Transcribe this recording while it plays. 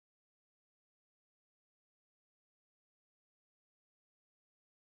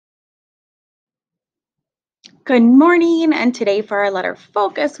Good morning, and today for our letter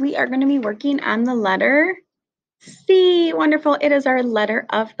focus, we are going to be working on the letter C. Wonderful. It is our letter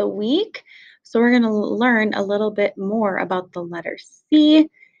of the week. So we're going to learn a little bit more about the letter C,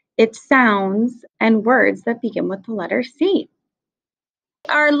 its sounds, and words that begin with the letter C.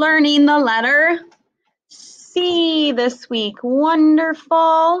 We are learning the letter C this week.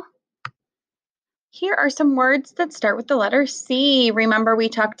 Wonderful. Here are some words that start with the letter C. Remember, we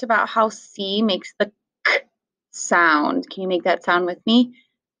talked about how C makes the K sound. Can you make that sound with me?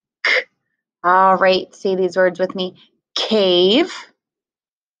 K. All right, say these words with me. Cave,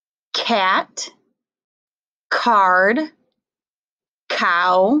 cat, card,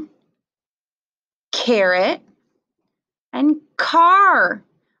 cow, carrot, and car.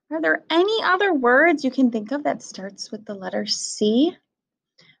 Are there any other words you can think of that starts with the letter C?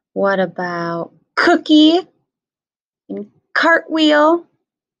 What about cookie and cartwheel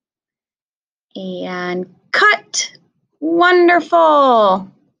and cut? Wonderful.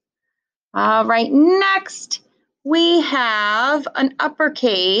 All right, next we have an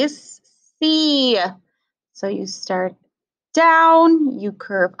uppercase C. So you start down, you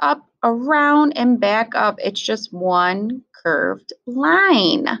curve up, around, and back up. It's just one curved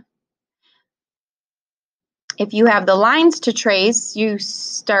line. If you have the lines to trace, you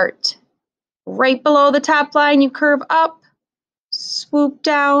start right below the top line, you curve up, swoop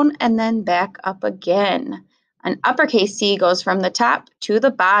down, and then back up again. An uppercase C goes from the top to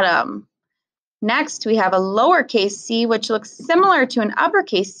the bottom. Next, we have a lowercase c, which looks similar to an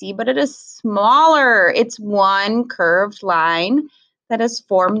uppercase C, but it is smaller. It's one curved line that is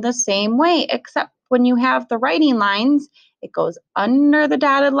formed the same way, except when you have the writing lines, it goes under the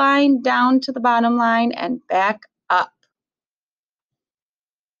dotted line, down to the bottom line, and back up.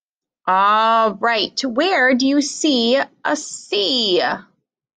 All right, where do you see a C?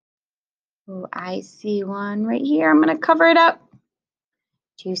 Oh, I see one right here. I'm going to cover it up.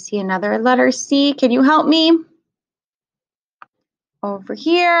 Do you see another letter C? Can you help me? Over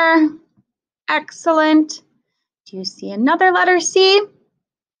here. Excellent. Do you see another letter C?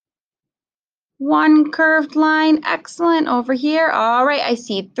 One curved line. Excellent. Over here. All right, I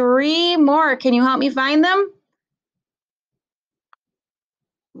see three more. Can you help me find them?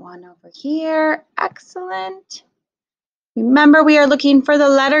 One over here. Excellent. Remember, we are looking for the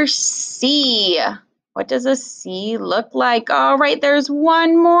letter C. What does a C look like? All right, there's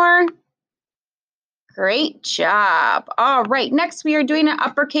one more. Great job. All right, next we are doing an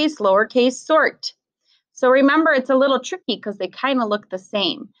uppercase, lowercase sort. So remember, it's a little tricky because they kind of look the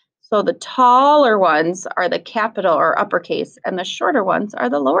same. So the taller ones are the capital or uppercase, and the shorter ones are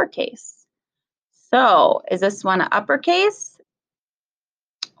the lowercase. So is this one an uppercase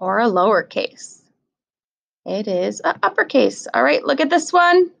or a lowercase? It is an uppercase. All right, look at this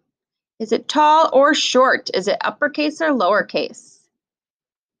one. Is it tall or short? Is it uppercase or lowercase?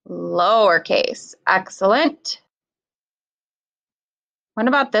 Lowercase. Excellent. What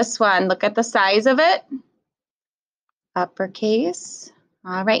about this one? Look at the size of it. Uppercase.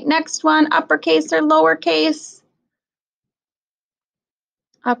 All right, next one, uppercase or lowercase?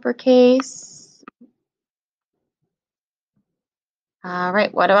 Uppercase. All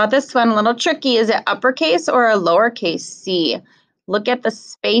right, what about this one? A little tricky. Is it uppercase or a lowercase c? Look at the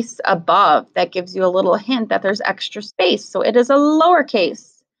space above. That gives you a little hint that there's extra space. So it is a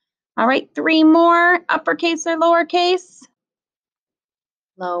lowercase. All right, three more. Uppercase or lowercase?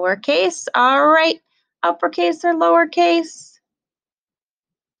 Lowercase. All right, uppercase or lowercase?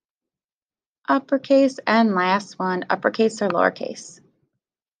 Uppercase. And last one, uppercase or lowercase?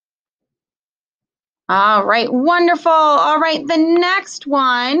 All right, wonderful. All right, the next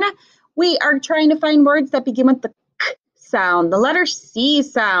one, we are trying to find words that begin with the K sound, the letter C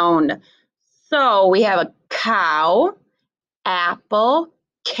sound. So we have a cow, apple,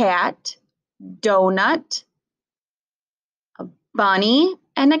 cat, donut, a bunny,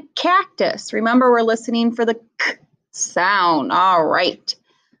 and a cactus. Remember, we're listening for the K sound. All right,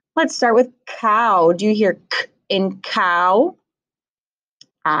 let's start with cow. Do you hear K in cow?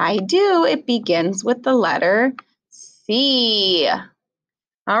 I do. It begins with the letter C.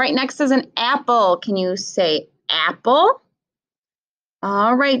 All right, next is an apple. Can you say apple?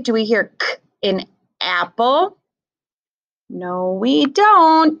 All right, do we hear K in apple? No, we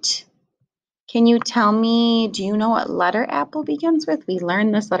don't. Can you tell me, do you know what letter apple begins with? We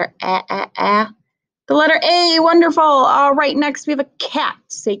learned this letter A. The letter A, wonderful. All right, next we have a cat.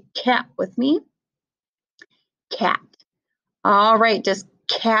 Say cat with me. Cat. All right, does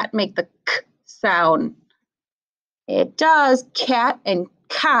cat make the K sound? It does. Cat and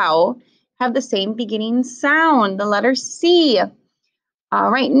cow have the same beginning sound, the letter C. All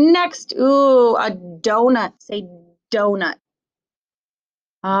right, next, ooh, a donut. Say donut.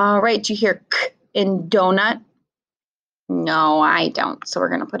 All right, do you hear k in donut? No, I don't. So we're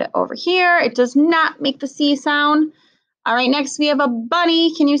going to put it over here. It does not make the C sound. All right, next we have a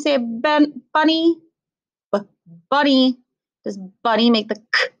bunny. Can you say a bunny? Bunny. Does bunny make the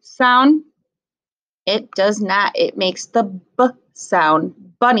k sound? It does not. It makes the b sound,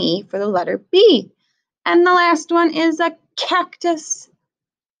 bunny, for the letter B. And the last one is a cactus.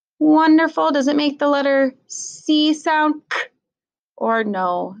 Wonderful. Does it make the letter C sound? K, or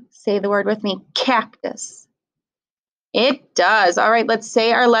no? Say the word with me, cactus. It does. All right, let's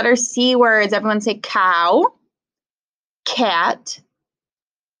say our letter C words. Everyone say cow, cat,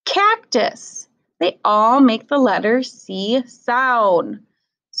 cactus. They all make the letter C sound.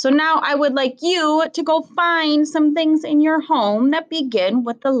 So now I would like you to go find some things in your home that begin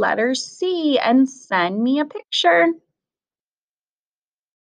with the letter C and send me a picture.